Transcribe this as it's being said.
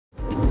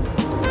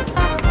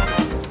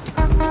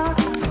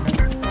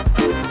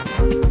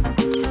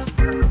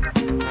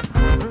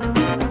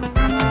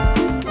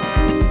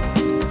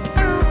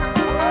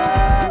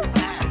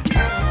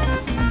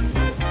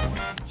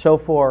So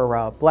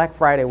for Black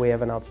Friday, we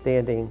have an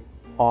outstanding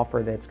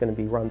offer that's going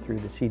to be run through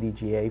the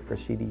CDGA for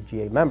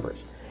CDGA members,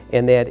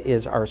 and that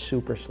is our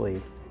Super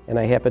Sleeve. And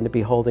I happen to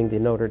be holding the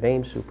Notre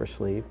Dame Super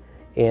Sleeve,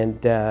 and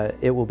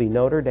it will be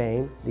Notre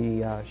Dame,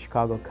 the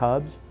Chicago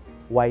Cubs,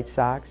 White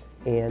Sox,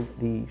 and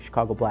the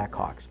Chicago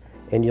Blackhawks.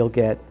 And you'll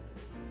get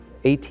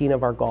 18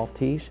 of our golf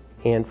tees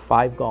and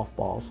 5 golf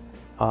balls,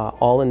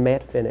 all in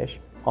matte finish,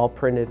 all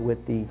printed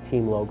with the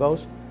team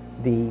logos.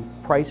 The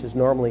price is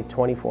normally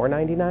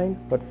 $24.99,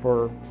 but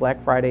for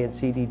Black Friday and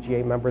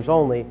CDGA members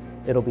only,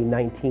 it'll be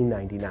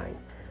 $19.99.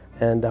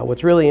 And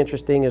what's really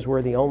interesting is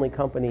we're the only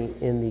company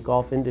in the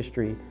golf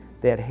industry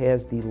that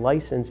has the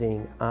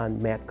licensing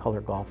on matte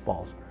color golf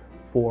balls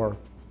for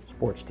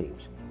sports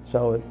teams.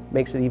 So it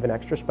makes it even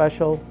extra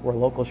special. We're a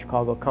local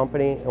Chicago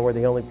company, and we're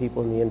the only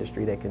people in the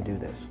industry that can do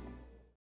this.